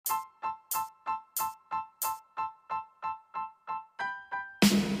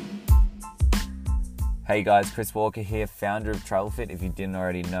Hey guys, Chris Walker here, founder of TravelFit, if you didn't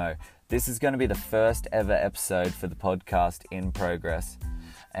already know. This is going to be the first ever episode for the podcast in progress.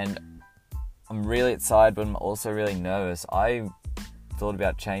 And I'm really excited, but I'm also really nervous. I thought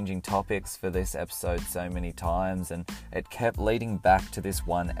about changing topics for this episode so many times, and it kept leading back to this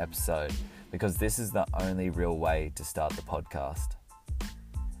one episode, because this is the only real way to start the podcast.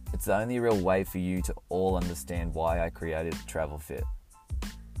 It's the only real way for you to all understand why I created TravelFit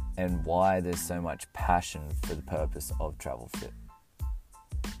and why there's so much passion for the purpose of TravelFit.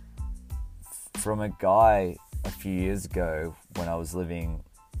 From a guy a few years ago when I was living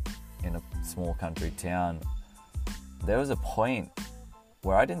in a small country town, there was a point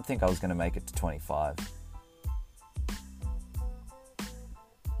where I didn't think I was going to make it to 25.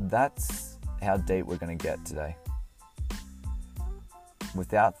 That's how deep we're going to get today.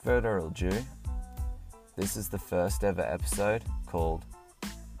 Without further ado, this is the first ever episode called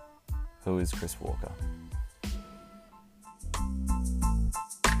Who is Chris Walker?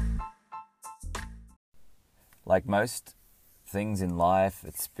 Like most things in life,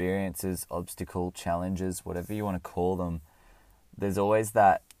 experiences, obstacles, challenges, whatever you want to call them, there's always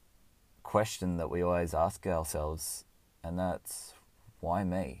that question that we always ask ourselves, and that's, why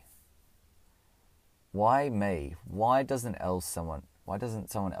me? Why me? Why doesn't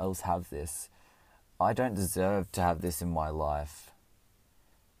someone else have this? I don't deserve to have this in my life.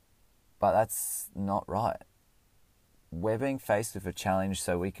 But that's not right. We're being faced with a challenge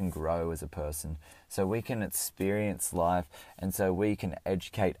so we can grow as a person, so we can experience life, and so we can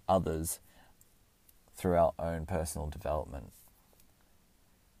educate others through our own personal development.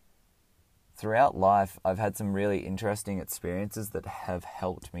 Throughout life, I've had some really interesting experiences that have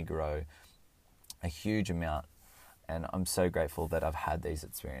helped me grow a huge amount, and I'm so grateful that I've had these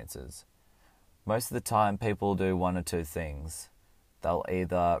experiences. Most of the time, people do one or two things. They'll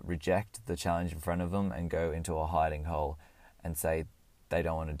either reject the challenge in front of them and go into a hiding hole and say they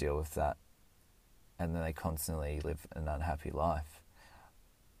don't want to deal with that. And then they constantly live an unhappy life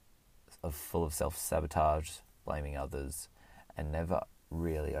full of self-sabotage, blaming others, and never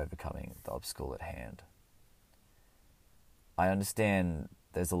really overcoming the obstacle at hand. I understand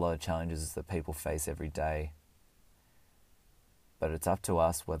there's a lot of challenges that people face every day, but it's up to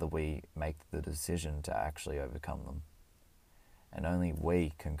us whether we make the decision to actually overcome them. And only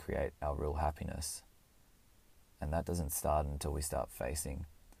we can create our real happiness. And that doesn't start until we start facing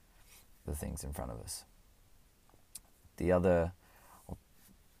the things in front of us. The other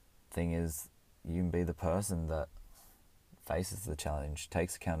thing is, you can be the person that faces the challenge,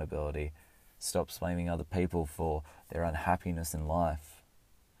 takes accountability, stops blaming other people for their unhappiness in life,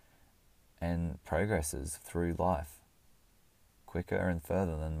 and progresses through life quicker and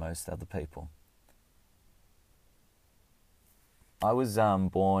further than most other people. I was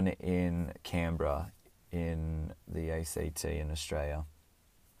born in Canberra in the ACT in Australia.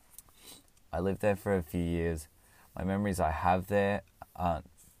 I lived there for a few years. My memories I have there aren't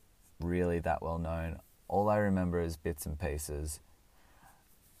really that well known. All I remember is bits and pieces.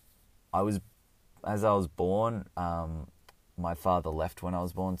 As I was born, my father left when I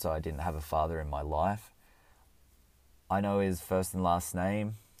was born, so I didn't have a father in my life. I know his first and last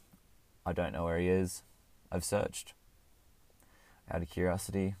name. I don't know where he is. I've searched out of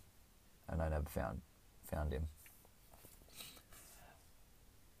curiosity, and I never found him.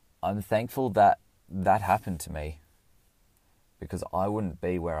 I'm thankful that happened to me, because I wouldn't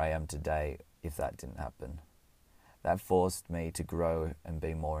be where I am today if that didn't happen. That forced me to grow and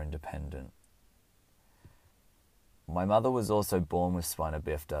be more independent. My mother was also born with spina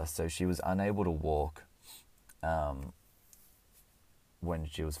bifida, so she was unable to walk when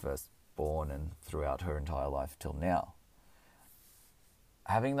she was first born and throughout her entire life till now.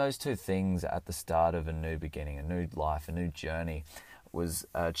 Having those two things at the start of a new beginning, a new life, a new journey, was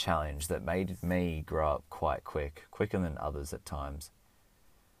a challenge that made me grow up quite quicker than others at times.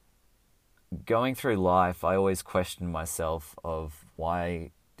 Going through life, I always questioned myself of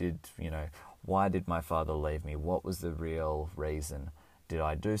why did my father leave me? What was the real reason? Did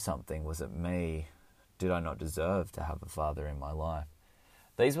I do something? Was it me? Did I not deserve to have a father in my life?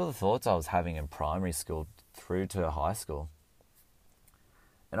 These were the thoughts I was having in primary school through to high school.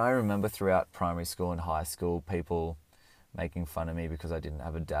 And I remember throughout primary school and high school, people making fun of me because I didn't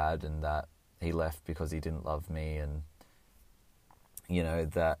have a dad, and that he left because he didn't love me, and,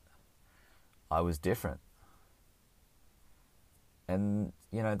 that I was different. And,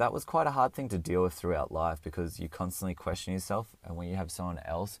 that was quite a hard thing to deal with throughout life, because you constantly question yourself, and when you have someone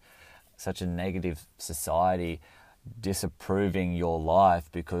else, such a negative society, disapproving your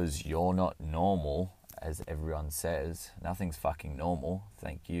life because you're not normal, as everyone says, nothing's fucking normal,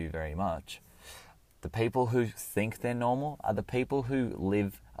 thank you very much. The people who think they're normal are the people who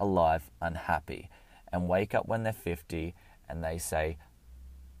live a life unhappy and wake up when they're 50 and they say,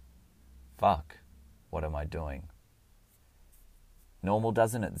 fuck, what am I doing? Normal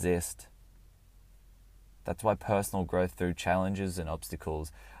doesn't exist. That's why personal growth through challenges and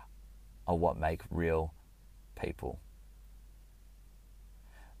obstacles are what make real people.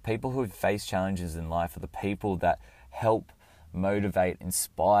 People who face challenges in life are the people that help motivate,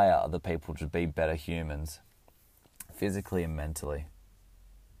 inspire other people to be better humans, physically and mentally.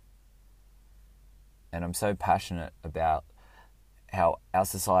 And I'm so passionate about how our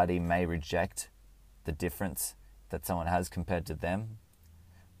society may reject the difference that someone has compared to them.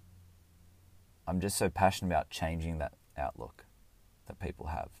 I'm just so passionate about changing that outlook that people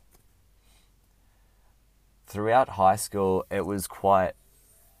have. Throughout high school, it was quite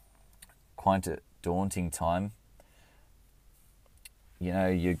a daunting time. You know,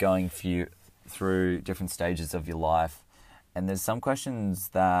 you're going through different stages of your life, and there's some questions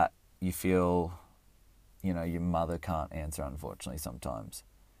that you feel, you know, your mother can't answer, unfortunately, sometimes.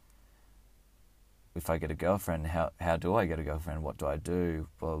 If I get a girlfriend, how do I get a girlfriend? What do I do?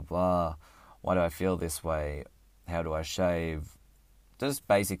 Blah, blah, blah. Why do I feel this way? How do I shave? Just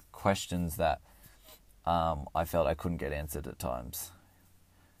basic questions that I felt I couldn't get answered at times.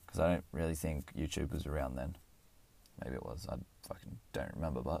 Because I don't really think YouTube was around then. Maybe it was. I fucking don't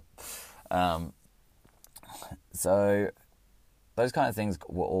remember. But so those kind of things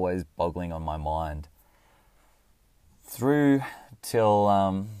were always boggling on my mind. Through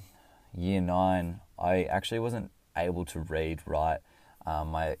till year 9, I actually wasn't able to read, write.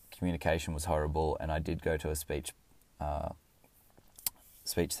 My communication was horrible, and I did go to a speech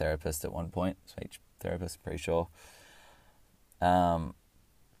therapist at one point. Speech therapist, pretty sure.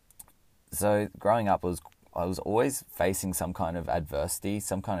 So growing up, I was always facing some kind of adversity,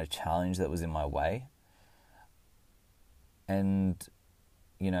 some kind of challenge that was in my way. And,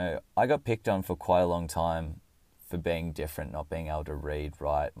 you know, I got picked on for quite a long time for being different, not being able to read,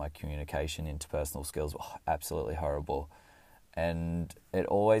 write. My communication, interpersonal skills were absolutely horrible. And it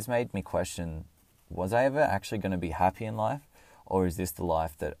always made me question, was I ever actually going to be happy in life? Or is this the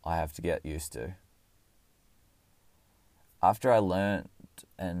life that I have to get used to? After I learned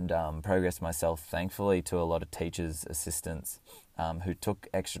and progressed myself, thankfully, to a lot of teachers, assistants, who took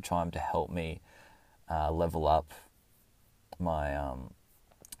extra time to help me level up my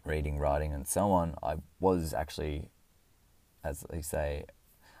reading, writing, and so on, I was actually, as they say,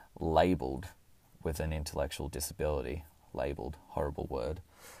 labelled with an intellectual disability. Labelled, horrible word.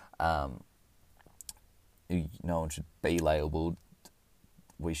 No one should be labelled.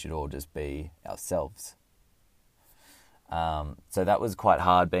 We should all just be ourselves. So that was quite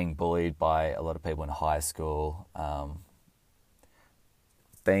hard, being bullied by a lot of people in high school.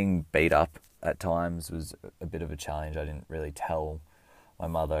 Being beat up at times was a bit of a challenge. I didn't really tell my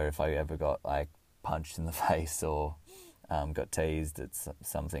mother if I ever got punched in the face or got teased. It's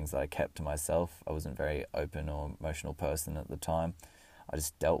some things that I kept to myself. I wasn't a very open or emotional person at the time. I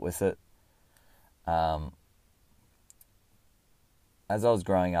just dealt with it. As I was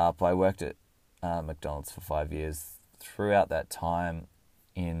growing up, I worked at McDonald's for 5 years. Throughout that time,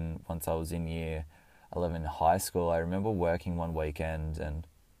 once I was in year 11 high school, I remember working one weekend and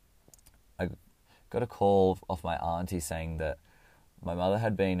I got a call off my auntie saying that my mother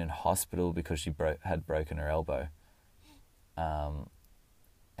had been in hospital because she had broken her elbow.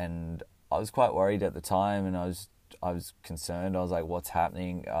 And I was quite worried at the time, and I was concerned. I was like, what's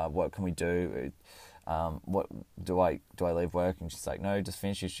happening? What can we do? What do I leave work? And she's like, no, just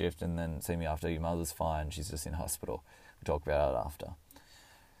finish your shift and then see me after. Your mother's fine. She's just in hospital. We'll talk about it after.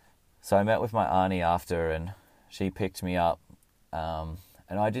 So I met with my auntie after, and she picked me up.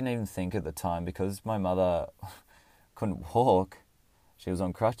 And I didn't even think at the time, because my mother couldn't walk. She was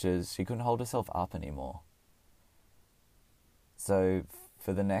on crutches. She couldn't hold herself up anymore. So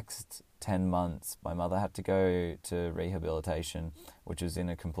for the next 10 months, my mother had to go to rehabilitation, which was in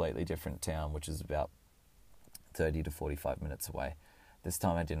a completely different town, which is about 30 to 45 minutes away. This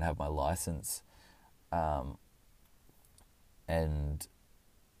time I didn't have my license. And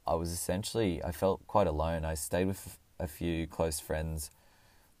I felt quite alone. I stayed with a few close friends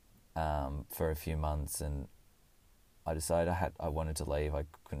for a few months, and I decided I wanted to leave. I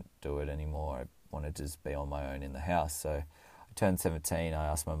couldn't do it anymore. I wanted to just be on my own in the house. So I turned 17. I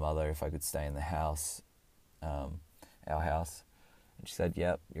asked my mother if I could stay in the house, our house. And she said,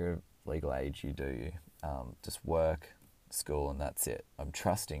 yep, you're of legal age, you do. Just work, school, and that's it. I'm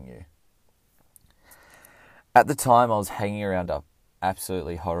trusting you. At the time, I was hanging around an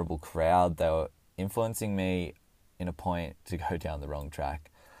absolutely horrible crowd. They were influencing me in a point to go down the wrong track.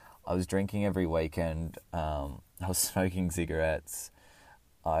 I was drinking every weekend. I was smoking cigarettes.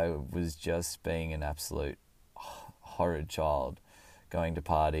 I was just being an absolute horrid child, going to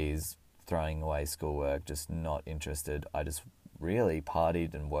parties, throwing away schoolwork, just not interested. I just really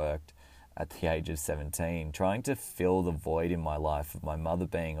partied and worked at the age of 17, trying to fill the void in my life of my mother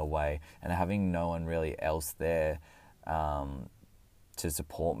being away and having no one really else there to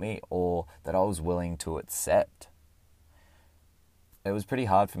support me or that I was willing to accept. It was pretty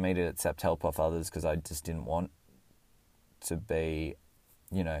hard for me to accept help off others because I just didn't want to be,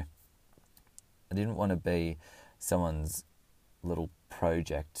 I didn't want to be someone's little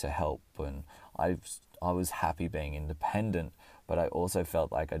project to help, and I was happy being independent, but I also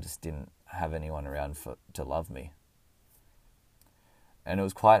felt like I just didn't have anyone around to love me. And it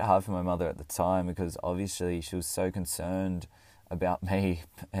was quite hard for my mother at the time because obviously she was so concerned about me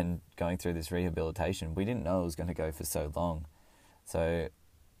and going through this rehabilitation. We didn't know it was going to go for so long. So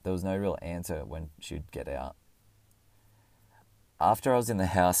there was no real answer when she'd get out. After I was in the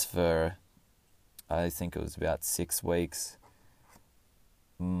house for, I think it was about 6 weeks,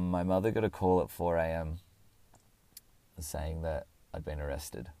 my mother got a call at 4 a.m. saying that I'd been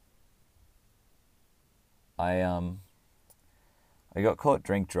arrested. I got caught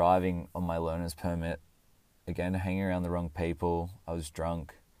drink driving on my learner's permit. Again, hanging around the wrong people. I was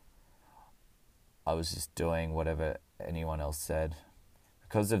drunk. I was just doing whatever anyone else said.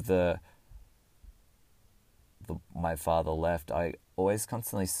 Because of my father left, I always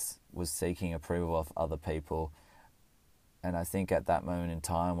constantly was seeking approval of other people. And I think at that moment in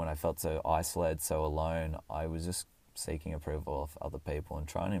time when I felt so isolated, so alone, I was just seeking approval of other people and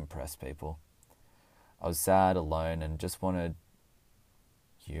trying to impress people. I was sad, alone, and just wanted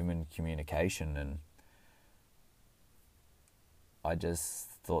human communication, and I just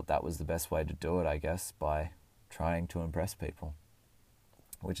thought that was the best way to do it, I guess, by trying to impress people,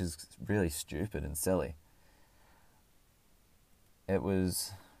 which is really stupid and silly. It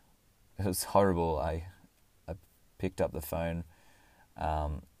was horrible. I picked up the phone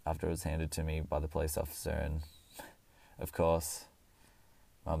after it was handed to me by the police officer, and of course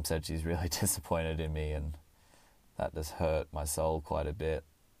Mum said she's really disappointed in me, and that just hurt my soul quite a bit.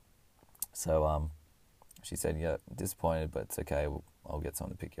 So she said, yeah, disappointed, but it's okay, I'll get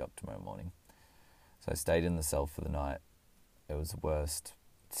someone to pick you up tomorrow morning. So I stayed in the cell for the night. It was the worst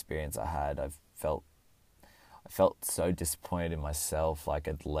experience I had. I felt so disappointed in myself, like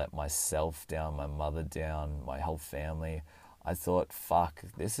I'd let myself down, my mother down, my whole family. I thought, fuck,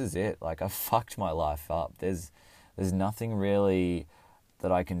 this is it. Like, I fucked my life up. There's nothing really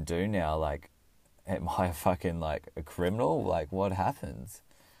that I can do now. Like, am I fucking like a criminal? Like, what happens?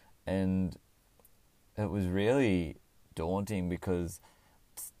 And it was really daunting because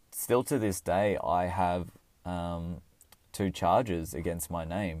still to this day I have 2 charges against my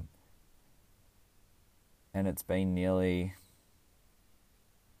name. And it's been nearly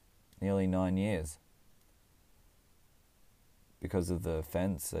 9 years because of the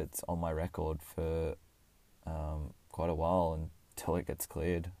offence. It's on my record for quite a while until it gets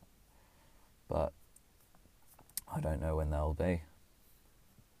cleared. But I don't know when they'll be.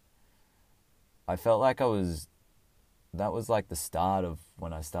 I felt like that was like the start of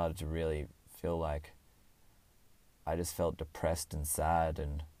when I started to really feel like I just felt depressed and sad,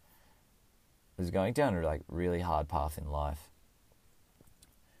 and was going down a like really hard path in life.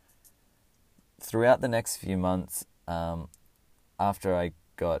 Throughout the next few months, after I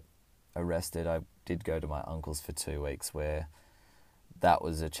got arrested, I did go to my uncle's for 2 weeks, where that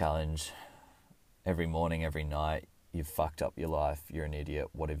was a challenge. Every morning, every night, you've fucked up your life, you're an idiot,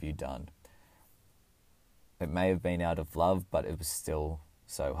 what have you done? It may have been out of love, but it was still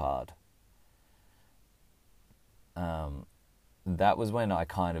so hard. That was when I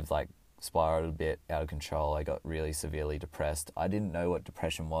kind of like spiraled a bit out of control. I got really severely depressed. I didn't know what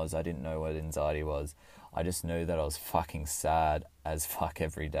depression was. I didn't know what anxiety was. I just knew that I was fucking sad as fuck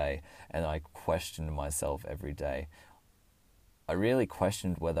every day, and I questioned myself every day. I really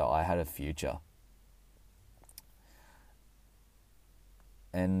questioned whether I had a future.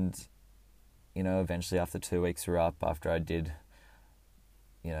 And, eventually after 2 weeks were up, after I did,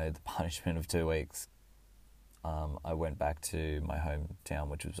 the punishment of 2 weeks, I went back to my hometown,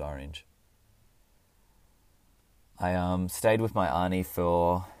 which was Orange. I stayed with my auntie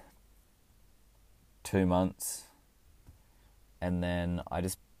for 2 months, and then I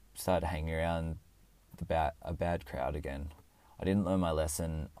just started hanging around a bad crowd again. I didn't learn my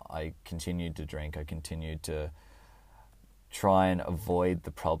lesson. I continued to drink. I continued to try and avoid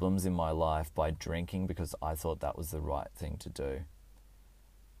the problems in my life by drinking because I thought that was the right thing to do.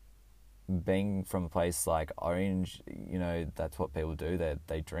 being from a place like Orange, that's what people do.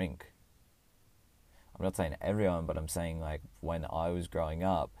 They drink. I'm not saying everyone, but I'm saying like when I was growing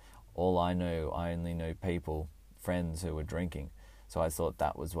up, I only knew friends who were drinking. So I thought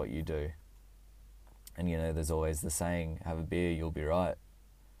that was what you do. And there's always the saying, have a beer, you'll be right.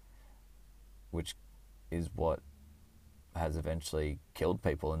 Which is what has eventually killed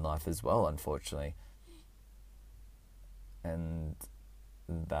people in life as well, unfortunately. And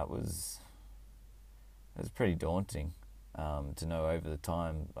that was pretty daunting to know over the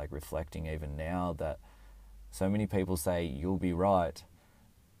time, like reflecting even now, that so many people say you'll be right,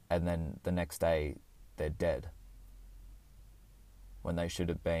 and then the next day they're dead, when they should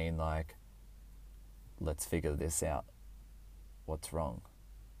have been like, let's figure this out. What's wrong?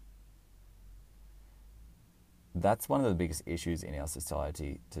 That's one of the biggest issues in our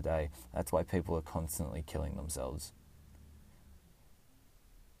society today. That's why people are constantly killing themselves.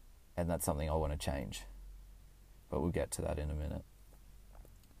 And that's something I want to change. But we'll get to that in a minute.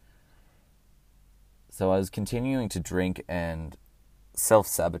 So I was continuing to drink and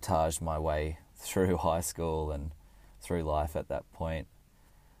self-sabotage my way through high school and through life at that point.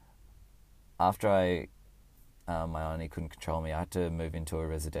 After my auntie couldn't control me, I had to move into a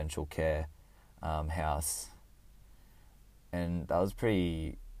residential care house. And that was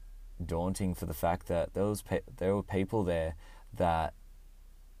pretty daunting for the fact that there were people there that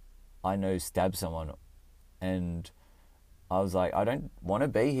I know stabbed someone, and I was like, I don't want to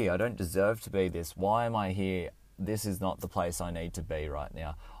be here. I don't deserve to be this. Why am I here? This is not the place I need to be right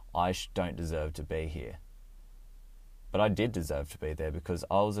now. I don't deserve to be here. But I did deserve to be there, because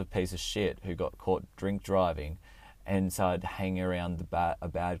I was a piece of shit who got caught drink driving and started hanging around a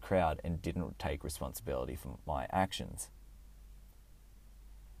bad crowd and didn't take responsibility for my actions.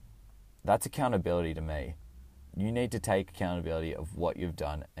 That's accountability to me. You need to take accountability of what you've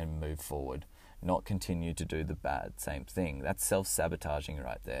done and move forward, not continue to do the same thing. That's self-sabotaging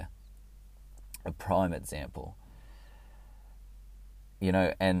right there. A prime example.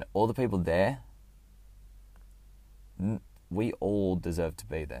 And all the people there, we all deserve to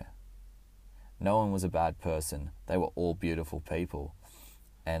be there. No one was a bad person. They were all beautiful people.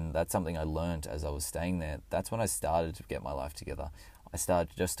 And that's something I learned as I was staying there. That's when I started to get my life together. I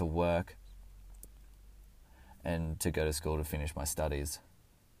started just to work and to go to school to finish my studies.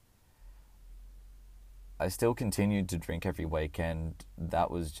 I still continued to drink every weekend. That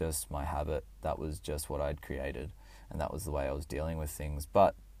was just my habit. That was just what I'd created. And that was the way I was dealing with things.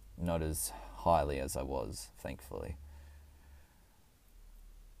 But not as highly as I was, thankfully.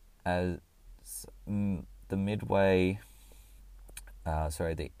 As the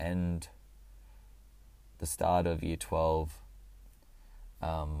start of year 12,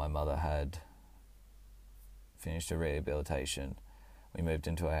 my mother had finished her rehabilitation. We moved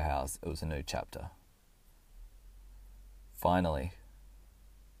into our house. It was a new chapter. Finally,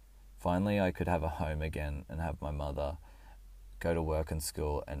 I could have a home again and have my mother go to work and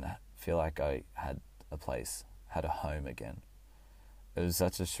school and feel like I had a home again. It was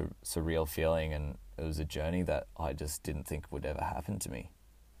such a surreal feeling, and it was a journey that I just didn't think would ever happen to me.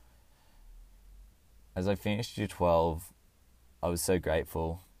 As I finished year 12, I was so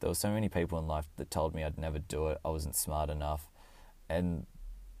grateful. There were so many people in life that told me I'd never do it. I wasn't smart enough. And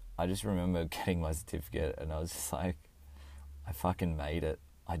I just remember getting my certificate, and I was just like, I fucking made it.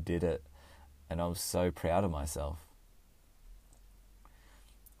 I did it. And I was so proud of myself.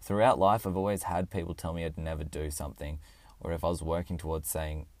 Throughout life, I've always had people tell me I'd never do something, or if I was working towards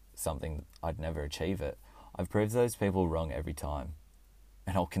saying something, I'd never achieve it. I've proved those people wrong every time,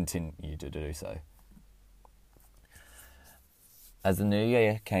 and I'll continue to do so. As the new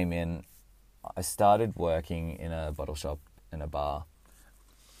year came in, I started working in a bottle shop and a bar,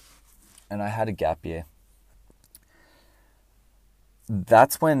 and I had a gap year.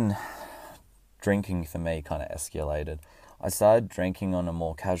 That's when drinking for me kind of escalated. I started drinking on a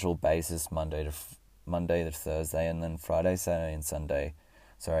more casual basis Monday to Thursday, and then Thursday,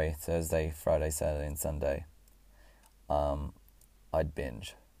 Friday, Saturday, and Sunday. I'd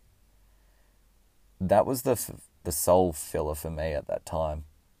binge. That was the soul filler for me at that time.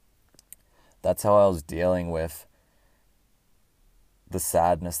 That's how I was dealing with the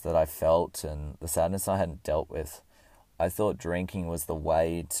sadness that I felt and the sadness I hadn't dealt with. I thought drinking was the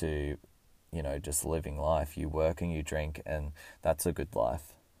way to, just living life. You work and you drink, and that's a good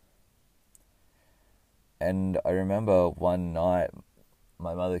life. And I remember one night,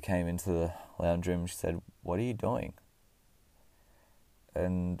 my mother came into the lounge room. She said, "What are you doing?"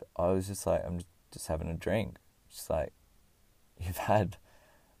 And I was just like, "I'm just having a drink." She's like, "You've had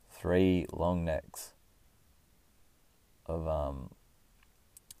 3 long necks of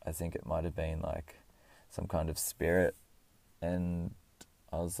I think it might have been like some kind of spirit, and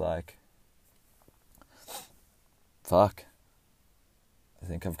I was like, fuck, I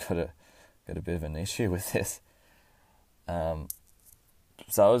think I've got a bit of an issue with this.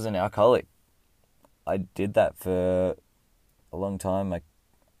 So I was an alcoholic. I did that for a long time. I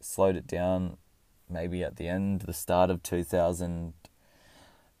slowed it down maybe at the start of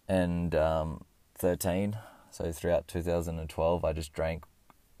 2013. So throughout 2012, I just drank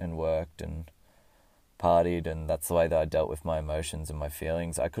and worked and partied, and that's the way that I dealt with my emotions and my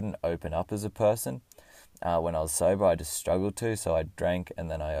feelings. I couldn't open up as a person. When I was sober, I just struggled to, so I drank and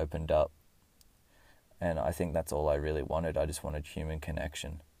then I opened up. And I think that's all I really wanted. I just wanted human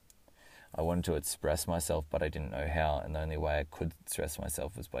connection. I wanted to express myself, but I didn't know how, and the only way I could express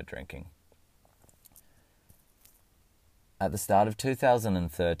myself was by drinking. At the start of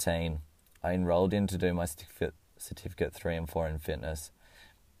 2013, I enrolled in to do my certificate 3 and 4 in fitness.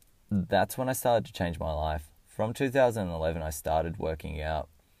 That's when I started to change my life. From 2011, I started working out,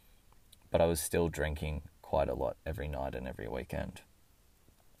 but I was still drinking quite a lot every night and every weekend.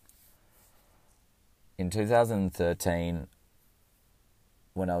 In 2013,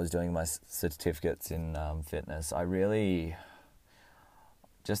 when I was doing my certificates in fitness, I really,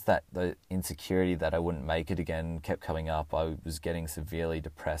 just the insecurity that I wouldn't make it again kept coming up. I was getting severely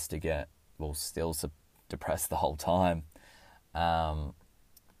depressed again, well, still depressed the whole time.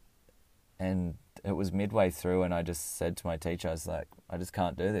 And it was midway through, and I just said to my teacher, I was like, I just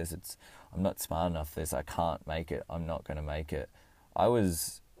can't do this. I'm not smart enough for this. I can't make it. I'm not going to make it. I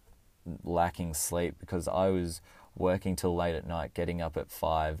was lacking sleep because I was working till late at night, getting up at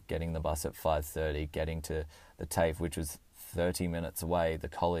 5, getting the bus at 5:30, getting to the TAFE, which was 30 minutes away, the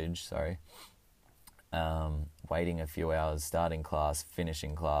college, waiting a few hours, starting class,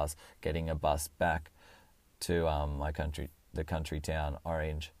 finishing class, getting a bus back to the country town,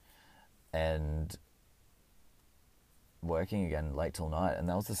 Orange, and working again late till night. And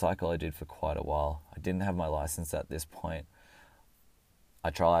that was the cycle I did for quite a while. I didn't have my license at this point. I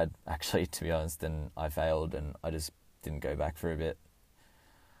tried, actually, to be honest, and I failed, and I just didn't go back for a bit.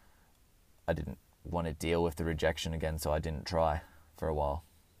 I didn't want to deal with the rejection again, so I didn't try for a while.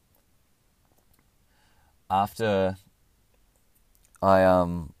 After I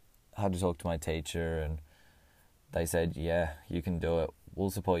had to talk to my teacher, and they said, yeah, you can do it. We'll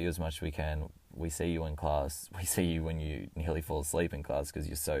support you as much as we can. We see you in class. We see you when you nearly fall asleep in class because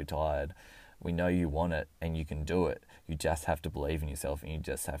you're so tired. We know you want it and you can do it. You just have to believe in yourself, and you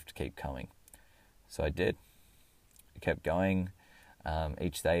just have to keep coming. So I did. I kept going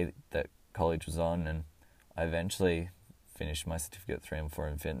each day that college was on, and I eventually finished my certificate 3 and 4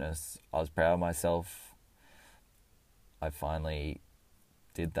 in fitness. I was proud of myself. I finally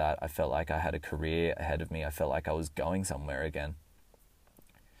did that. I felt like I had a career ahead of me. I felt like I was going somewhere again.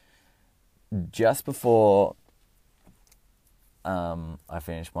 Just before I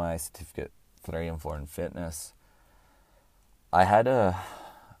finished my certificate 3 and 4 in fitness, I had the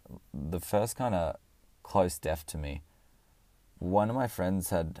first kind of close death to me. One of my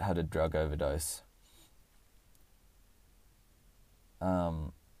friends had a drug overdose.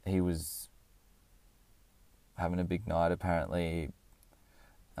 He was having a big night apparently,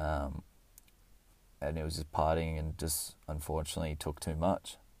 and he was just partying and just unfortunately took too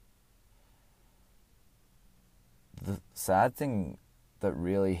much. The sad thing that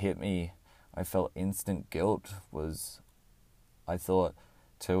really hit me, I felt instant guilt, was I thought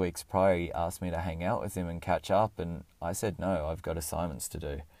 2 weeks prior he asked me to hang out with him and catch up, and I said no, I've got assignments to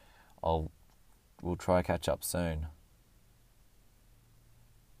do. We'll try catch up soon.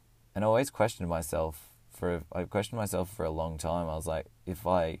 And I always questioned myself for a long time. I was like, if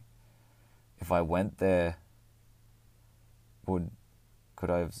I went there, could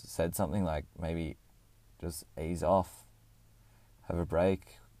I have said something like maybe just ease off, have a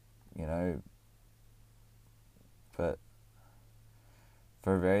break, but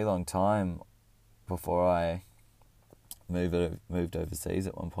for a very long time before I moved overseas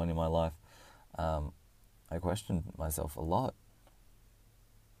at one point in my life, I questioned myself a lot.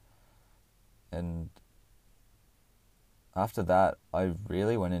 And after that, I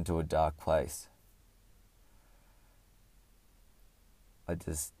really went into a dark place.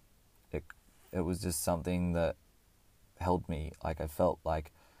 It was just something that held me. Like, I felt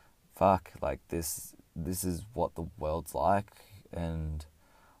like, fuck, like this is what the world's like. And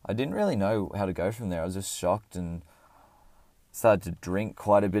I didn't really know how to go from there. I was just shocked and started to drink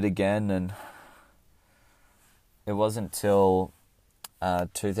quite a bit again. And it wasn't till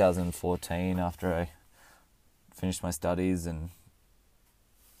 2014, after I finished my studies and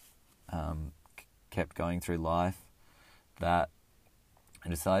kept going through life, that I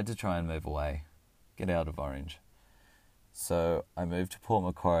decided to try and move away, get out of Orange. So I moved to Port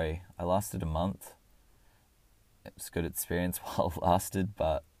Macquarie. I lasted a month. It was a good experience while it lasted,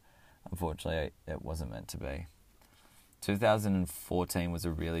 but unfortunately it wasn't meant to be. 2014 was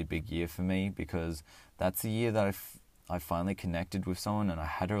a really big year for me because that's the year that I finally connected with someone and I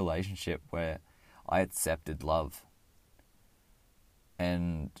had a relationship where I accepted love.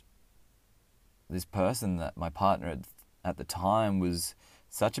 And this person, that my partner at the time, was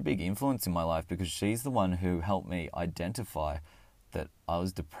such a big influence in my life because she's the one who helped me identify that I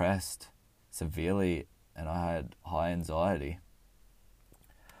was depressed severely and I had high anxiety.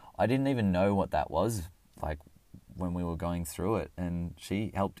 I didn't even know what that was like when we were going through it, and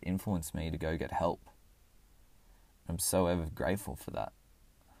she helped influence me to go get help. I'm so ever grateful for that.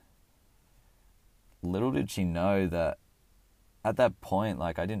 Little did she know that at that point,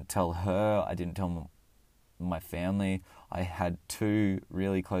 like, I didn't tell her, I didn't tell my family. I had 2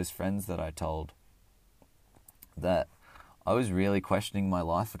 really close friends that I told that I was really questioning my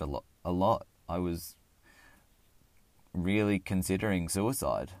life a lot. I was really considering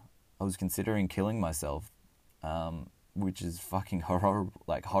suicide. I was considering killing myself, which is fucking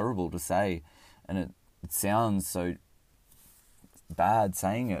horrible to say, and it sounds so bad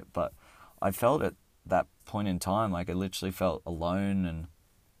saying it, but I felt at that point in time like I literally felt alone, and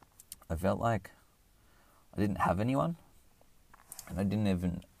I felt like I didn't have anyone, and I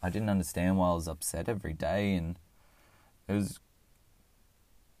didn't understand why I was upset every day, and it was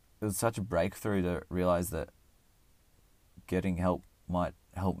such a breakthrough to realize that getting help might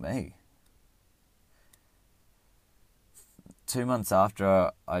help me. 2 months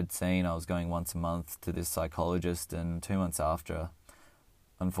after I'd seen, I was going once a month to this psychologist, and 2 months after,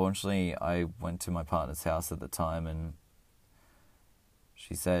 unfortunately, I went to my partner's house at the time, and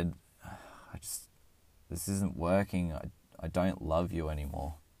she said, this isn't working. I don't love you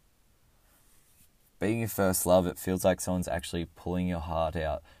anymore. Being your first love, it feels like someone's actually pulling your heart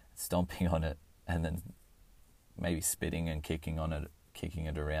out, stomping on it, and then maybe spitting and kicking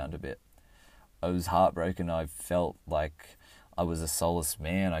it around a bit. I was heartbroken. I felt like I was a soulless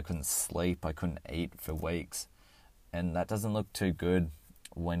man. I couldn't sleep. I couldn't eat for weeks. And that doesn't look too good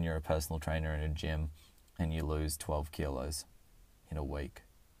when you're a personal trainer in a gym and you lose 12 kilos in a week.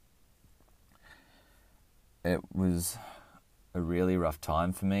 It was a really rough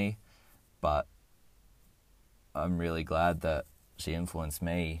time for me, but I'm really glad that she influenced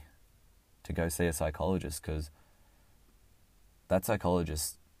me to go see a psychologist, because that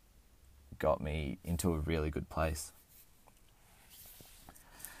psychologist got me into a really good place.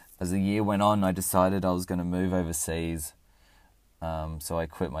 As the year went on, I decided I was going to move overseas. So I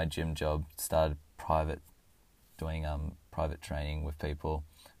quit my gym job, started doing private training with people,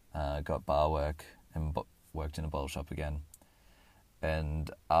 got bar work, and worked in a bottle shop again. And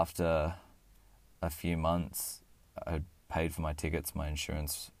after a few months, I had paid for my tickets, my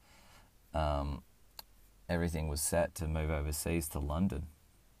insurance, everything was set to move overseas to London.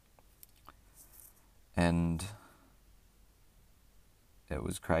 And it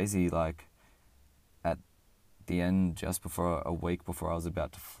was crazy, like, at the end, just before a week before I was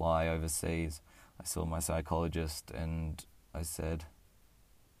about to fly overseas, I saw my psychologist and I said,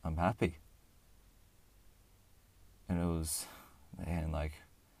 I'm happy. And it was, man, like,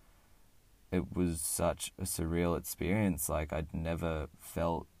 it was such a surreal experience. Like, I'd never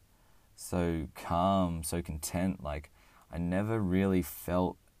felt so calm, so content. Like, I never really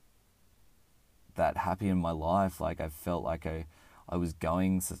felt that happy in my life. Like, I felt like I was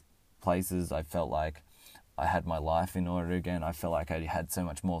going places. I felt like I had my life in order again. I felt like I had so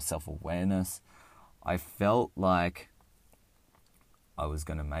much more self-awareness. I felt like I was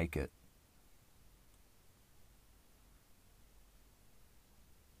going to make it.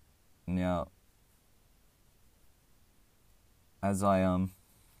 Now, as I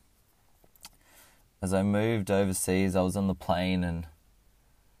moved overseas, I was on the plane and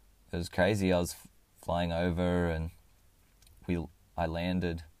it was crazy. I was flying over and I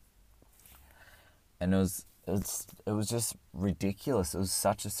landed, and it was just ridiculous. It was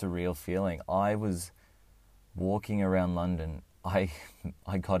such a surreal feeling. I was walking around London. I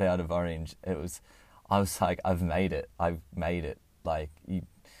got out of Orange. I was like, I've made it. Like,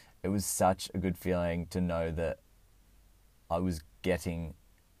 it was such a good feeling to know that I was getting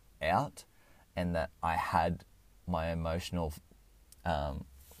out and that I had my emotional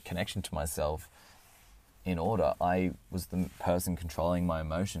connection to myself in order. I was the person controlling my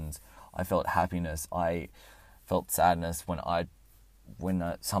emotions. I felt happiness. I felt sadness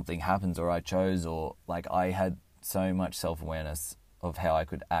when something happens, or I chose, or like, I had so much self-awareness of how I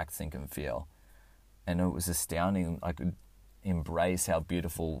could act, think, and feel. And it was astounding. I could embrace how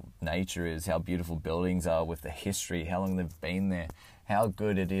beautiful nature is, how beautiful buildings are with the history, how long they've been there, how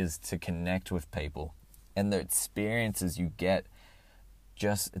good it is to connect with people, and the experiences you get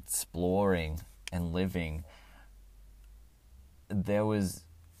just exploring and living. There was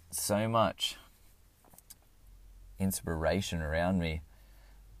so much inspiration around me,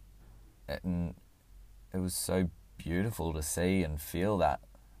 and it was so beautiful to see and feel that.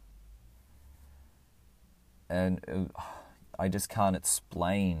 And I just can't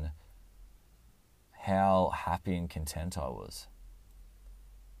explain how happy and content I was.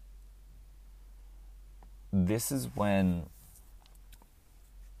 This is when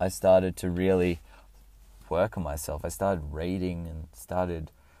I started to really work on myself. I started reading and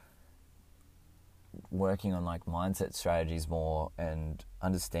started working on like mindset strategies more and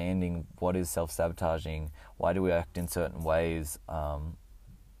understanding what is self-sabotaging, why do we act in certain ways,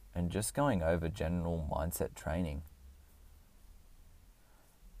 and just going over general mindset training.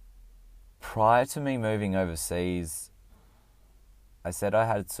 Prior to me moving overseas, I said I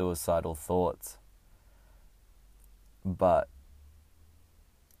had suicidal thoughts, but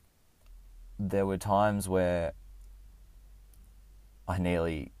there were times where I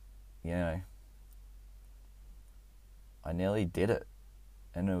nearly did it,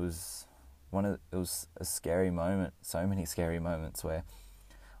 and it was a scary moment. So many scary moments where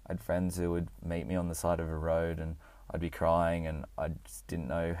I had friends who would meet me on the side of a road, and I'd be crying, and I just didn't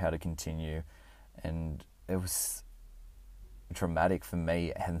know how to continue, and it was traumatic for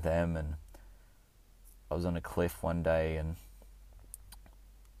me and them. And I was on a cliff one day, and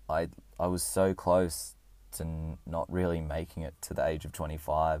I was so close to not really making it to the age of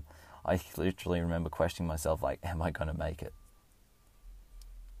 25. I literally remember questioning myself, like, am I going to make it?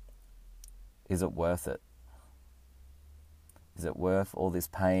 Is it worth it? Is it worth all this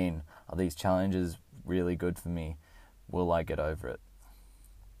pain? Are these challenges really good for me? Will I get over it?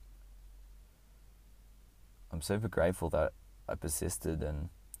 I'm super grateful that I persisted and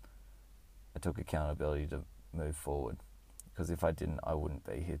I took accountability to move forward, because if I didn't, I wouldn't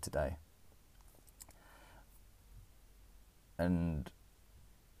be here today. And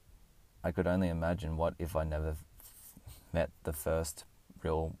I could only imagine what if I never met the first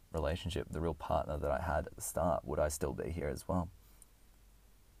real relationship, the real partner that I had at the start. Would I still be here as well?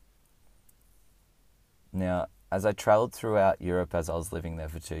 Now, as I travelled throughout Europe as I was living there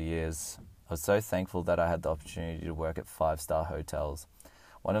for 2 years, I was so thankful that I had the opportunity to work at 5-star hotels.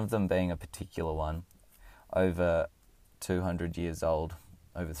 One of them being a particular one, over 200 years old,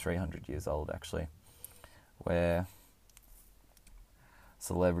 over 300 years old actually, where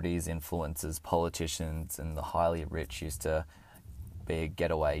celebrities, influencers, politicians, and the highly rich used to be a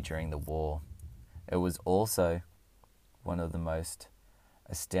getaway during the war. It was also one of the most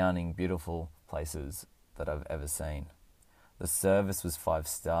astounding, beautiful places that I've ever seen. The service was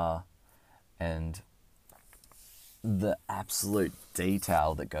 5-star, and the absolute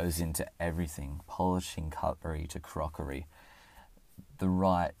detail that goes into everything, polishing cutlery to crockery, the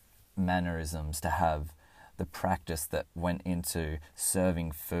right mannerisms to have, the practice that went into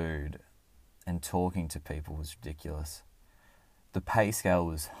serving food and talking to people was ridiculous. The pay scale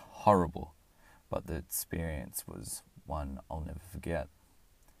was horrible, but the experience was one I'll never forget.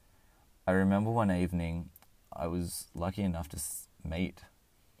 I remember one evening I was lucky enough to meet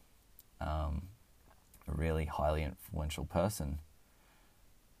a really highly influential person,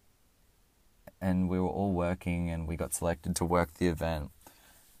 and we were all working and we got selected to work the event.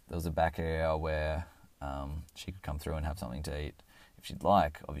 There was a back area where she could come through and have something to eat if she'd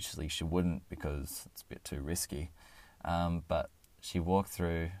like. Obviously she wouldn't, because it's a bit too risky, but she walked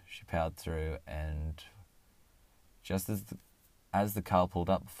through, she powered through, and just as the car pulled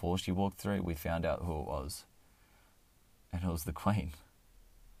up, before she walked through, we found out who it was, and it was the Queen.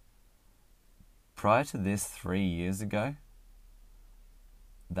 Prior to this, 3 years ago,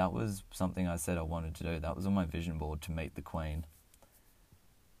 that was something I said I wanted to do. That was on my vision board, to meet the Queen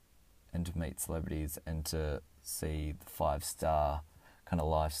and to meet celebrities and to see the 5-star kind of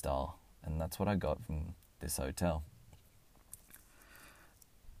lifestyle. And that's what I got from this hotel.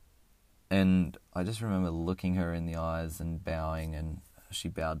 And I just remember looking her in the eyes and bowing, and she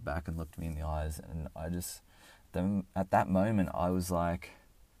bowed back and looked me in the eyes. And at that moment, I was like,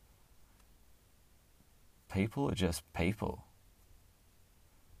 people are just people.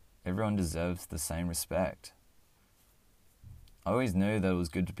 Everyone deserves the same respect. I always knew that it was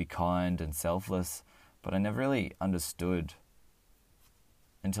good to be kind and selfless, but I never really understood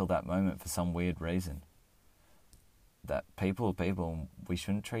until that moment, for some weird reason, that people are people, we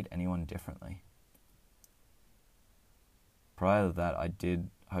shouldn't treat anyone differently. Prior to that, I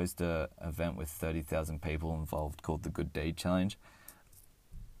host a event with 30,000 people involved called the Good Deed Challenge.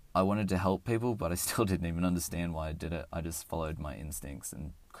 I wanted to help people, but I still didn't even understand why I did it. I just followed my instincts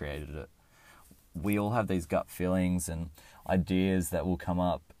and created it. We all have these gut feelings and ideas that will come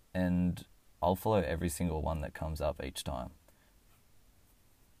up, and I'll follow every single one that comes up each time,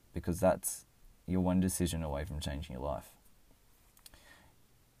 because you're one decision away from changing your life.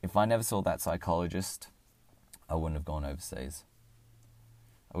 If I never saw that psychologist, I wouldn't have gone overseas.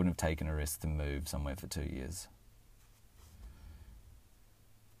 I wouldn't have taken a risk to move somewhere for 2 years.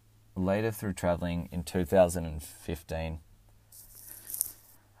 Later, through travelling in 2015,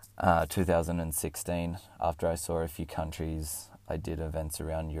 2016, after I saw a few countries, I did events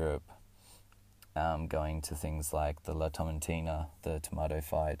around Europe, going to things like the La Tomatina, the Tomato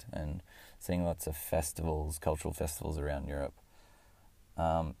Fight, and seeing lots of festivals, cultural festivals around Europe.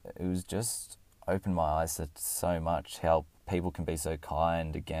 It was just opened my eyes to so much, how people can be so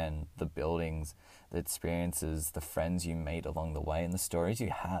kind. Again, the buildings, the experiences, the friends you meet along the way, and the stories you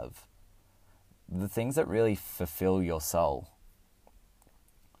have. The things that really fulfill your soul.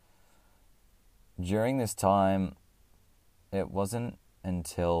 During this time, it wasn't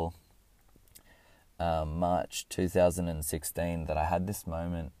until March 2016 that I had this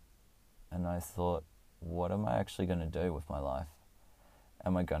moment, and I thought, what am I actually going to do with my life?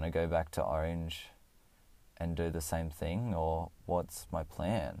 Am I going to go back to Orange and do the same thing, or what's my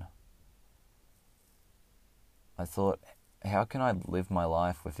plan? I thought, how can I live my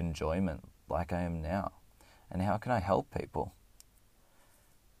life with enjoyment like I am now? And how can I help people?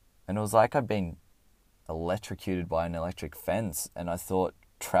 And it was like I'd been electrocuted by an electric fence, and I thought,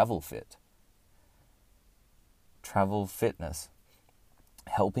 travel fitness,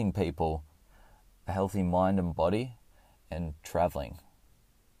 helping people, a healthy mind and body, and traveling.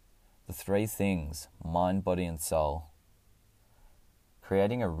 The three things, mind, body, and soul.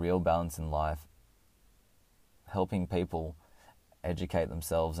 Creating a real balance in life, helping people educate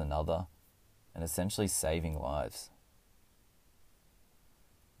themselves and other, and essentially saving lives.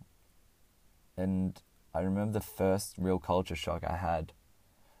 And I remember the first real culture shock I had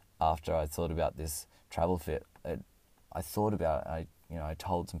after I thought about this travel fit. I thought about it, I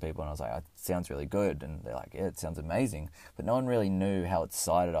told some people, and I was like, it sounds really good. And they're like, yeah, it sounds amazing. But no one really knew how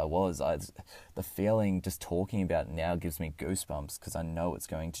excited I was. The feeling, just talking about it now, gives me goosebumps, because I know it's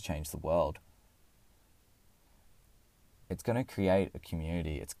going to change the world. It's going to create a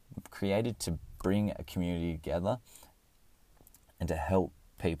community. It's created to bring a community together and to help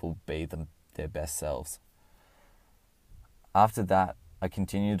people be their best selves. After that, I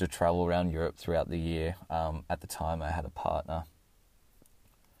continued to travel around Europe throughout the year. At the time, I had a partner.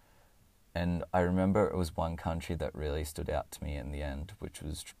 And I remember it was one country that really stood out to me in the end, which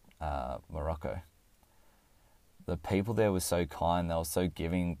was Morocco. The people there were so kind, they were so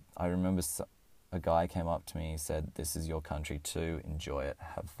giving. I remember a guy came up to me and said, "This is your country too, enjoy it,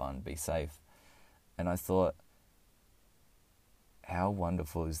 have fun, be safe." And I thought, how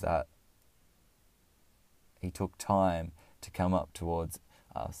wonderful is that? He took time to come up towards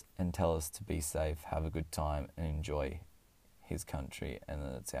us and tell us to be safe, have a good time, and enjoy his country, and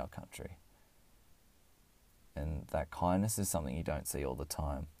that it's our country. And that kindness is something you don't see all the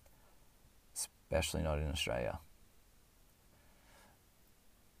time, especially not in Australia.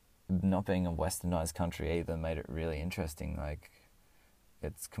 Not being a westernized country either made it really interesting. Like,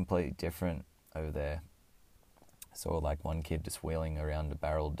 it's completely different over there. I saw like one kid just wheeling around a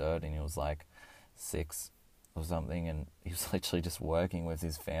barrel of dirt, and he was like 6 or something, and he was literally just working with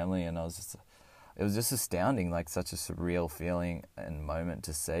his family, and it was just astounding, like such a surreal feeling and moment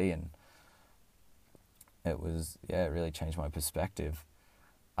to see. And it really changed my perspective.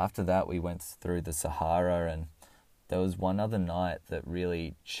 After that, we went through the Sahara, and there was one other night that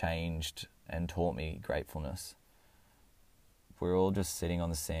really changed and taught me gratefulness. We were all just sitting on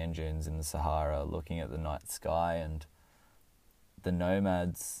the sand dunes in the Sahara looking at the night sky, and the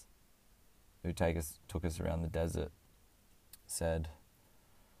nomads who took us around the desert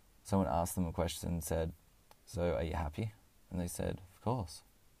someone asked them a question, said, "So are you happy?" And they said, "Of course.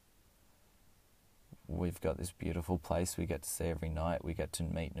 We've got this beautiful place we get to see every night. We get to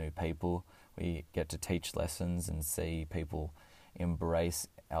meet new people. We get to teach lessons and see people embrace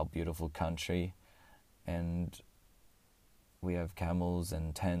our beautiful country. And we have camels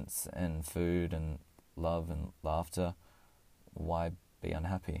and tents and food and love and laughter. Why be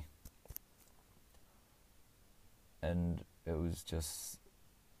unhappy?" And it was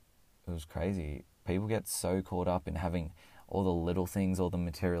crazy. People get so caught up in having all the little things, all the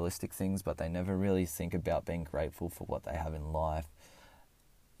materialistic things, but they never really think about being grateful for what they have in life.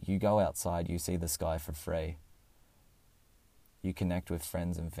 You go outside, you see the sky for free. you connect with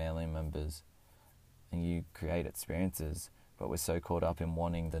friends and family members and you create experiences, but we're so caught up in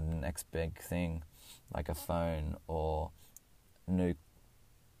wanting the next big thing, like a phone or a new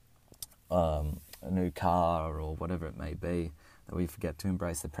car or whatever it may be, that we forget to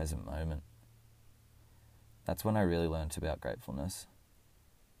embrace the present moment. That's when I really learned about gratefulness.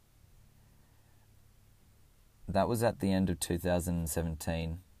 That was at the end of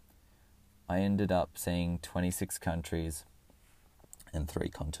 2017. I ended up seeing 26 countries and 3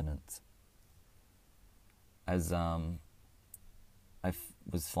 continents. As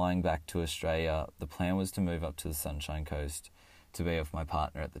was flying back to Australia, the plan was to move up to the Sunshine Coast to be with my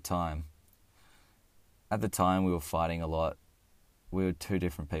partner at the time. At the time, we were fighting a lot. We were 2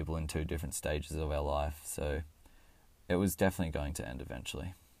 different people in 2 different stages of our life, so it was definitely going to end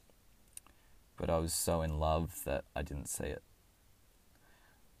eventually. But I was so in love that I didn't see it.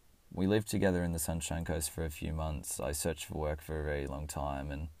 We lived together in the Sunshine Coast for a few months. I searched for work for a very long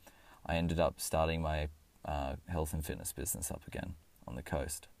time, and I ended up starting my health and fitness business up again on the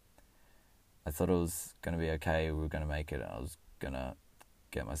coast. I thought it was going to be okay. We were going to make it. I was going to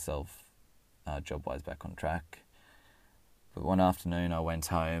get myself job-wise back on track. But one afternoon I went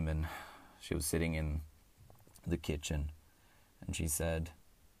home and she was sitting in the kitchen and she said,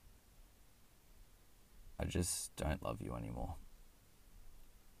 "I just don't love you anymore."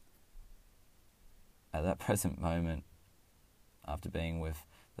 At that present moment, after being with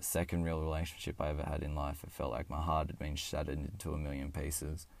the second real relationship I ever had in life, it felt like my heart had been shattered into a million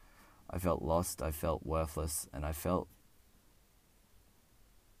pieces. I felt lost, I felt worthless, and I felt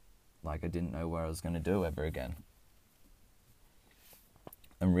like I didn't know where I was going to do ever again.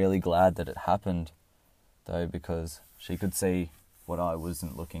 I'm really glad that it happened, though, because she could see what I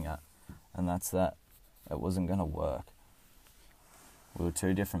wasn't looking at, and that's that it wasn't going to work. We were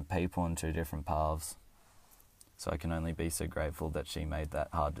 2 different people on 2 different paths, so I can only be so grateful that she made that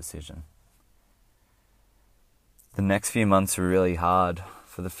hard decision. The next few months were really hard.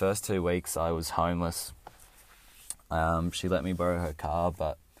 For the first 2 weeks, I was homeless. She let me borrow her car,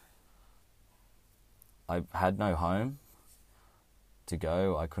 but I had no home to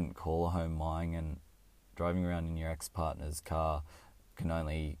go. I couldn't call a home mine, and driving around in your ex-partner's car can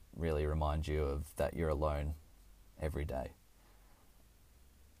only really remind you of that you're alone every day.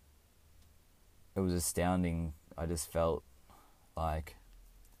 It was astounding. I just felt like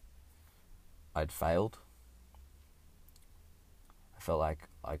I'd failed. I felt like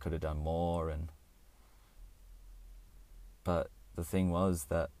I could have done more, but the thing was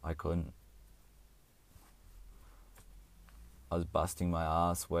that I couldn't. I was busting my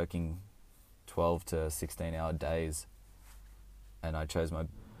ass, working 12 to 16-hour days, and I chose my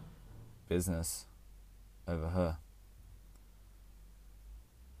business over her.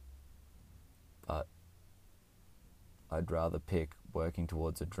 But I'd rather pick working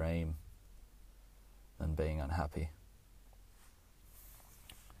towards a dream than being unhappy.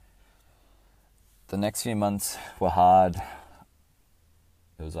 The next few months were hard.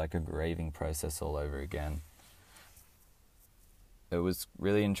 It was like a grieving process all over again. It was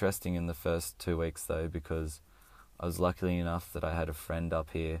really interesting in the first 2 weeks, though, because I was lucky enough that I had a friend up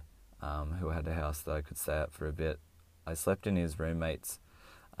here who had a house that I could stay at for a bit. I slept in his roommate's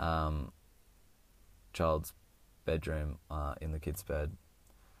child's bedroom in the kid's bed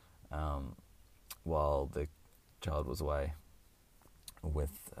while the child was away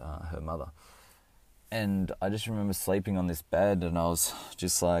with her mother. And I just remember sleeping on this bed and I was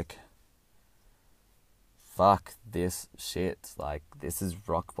just like, fuck this shit. Like, this is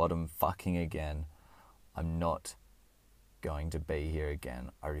rock bottom fucking again. I'm not going to be here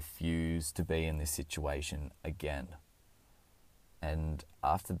again. I refuse to be in this situation again. And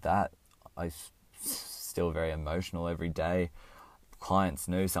after that, I still very emotional every day. Clients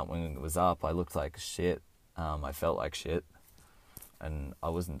knew something was up. I looked like shit. I felt like shit. And I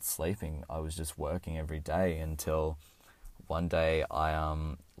wasn't sleeping. I was just working every day until one day I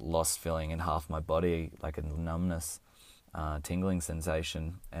lost feeling in half my body, like a numbness, tingling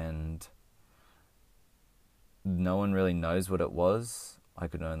sensation, and no one really knows what it was. I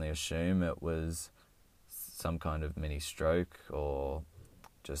could only assume it was some kind of mini stroke or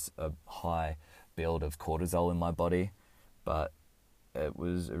just a high build of cortisol in my body. But it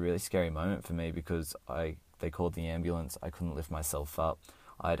was a really scary moment for me because they called the ambulance. I couldn't lift myself up.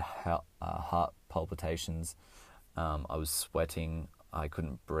 I had heart palpitations. I was sweating. I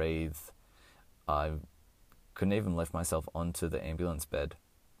couldn't breathe. I couldn't even lift myself onto the ambulance bed.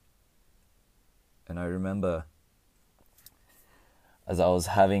 And I remember as I was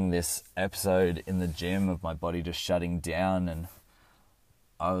having this episode in the gym of my body just shutting down, and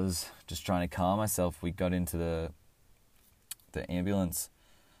I was just trying to calm myself, we got into the the ambulance,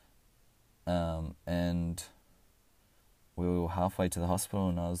 and we were halfway to the hospital,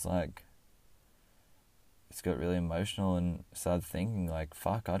 and I was like, just got really emotional and started thinking like,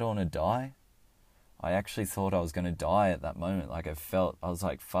 fuck, I don't want to die. I actually thought I was going to die at that moment. Like I was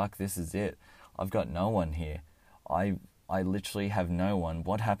like, fuck, this is it. I've got no one here. I literally have no one.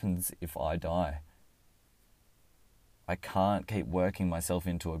 What happens if I die? I can't keep working myself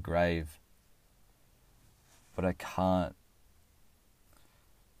into a grave. But I can't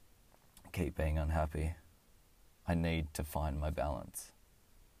keep being unhappy. I need to find my balance.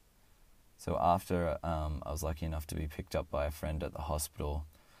 So after I was lucky enough to be picked up by a friend at the hospital,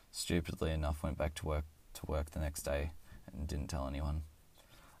 stupidly enough went back to work the next day and didn't tell anyone,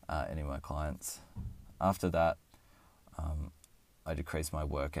 any of my clients. After that, I decreased my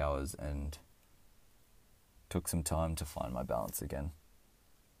work hours and took some time to find my balance again.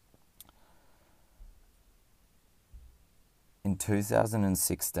 In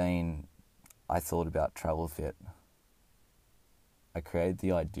 2016, I thought about Travel Fit. I created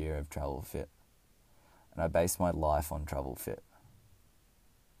the idea of Travel Fit, and I based my life on Travel Fit.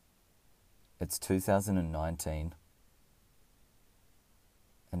 It's 2019,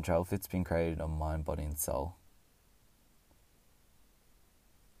 and Travel Fit's been created on mind, body, and soul.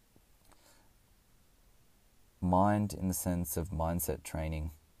 Mind in the sense of mindset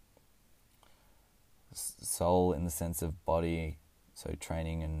training. Soul in the sense of body, so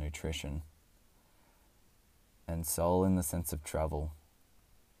training and nutrition. And soul in the sense of travel.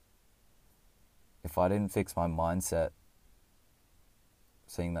 If I didn't fix my mindset,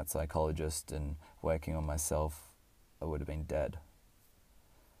 seeing that psychologist and working on myself, I would have been dead.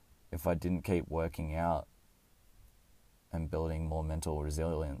 If I didn't keep working out and building more mental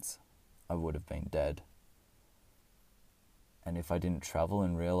resilience, I would have been dead. And if I didn't travel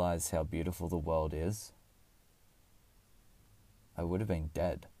and realize how beautiful the world is, I would have been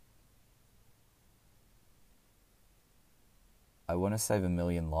dead. I want to save 1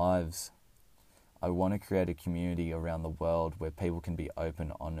 million lives. I want to create a community around the world where people can be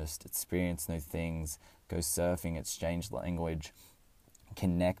open, honest, experience new things, go surfing, exchange language,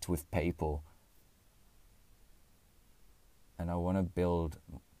 connect with people. And I want to build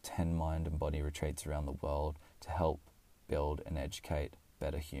 10 mind and body retreats around the world to help build and educate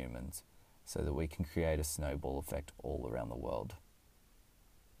better humans so that we can create a snowball effect all around the world.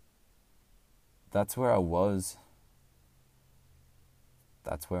 That's where I was.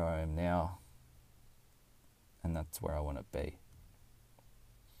 That's where I am now. And that's where I want to be.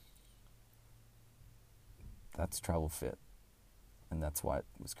 That's Travel Fit. And that's why it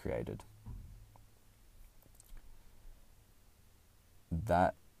was created.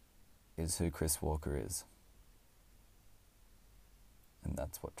 That is who Chris Walker is. And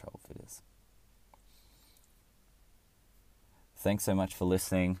that's what Travel Fit is. Thanks so much for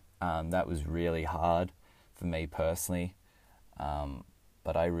listening. That was really hard for me personally.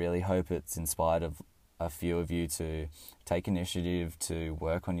 But I really hope it's inspired a few of you to take initiative to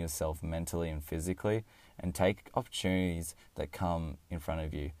work on yourself mentally and physically and take opportunities that come in front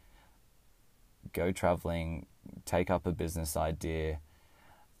of you. Go traveling, take up a business idea,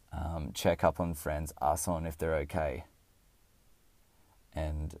 check up on friends, ask someone if they're okay.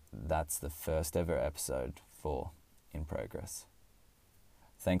 And that's the first ever episode for In Progress.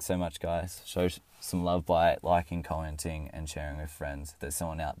 Thanks so much, guys. Show some love by liking, commenting, and sharing with friends. There's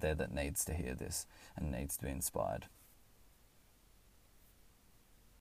someone out there that needs to hear this and needs to be inspired.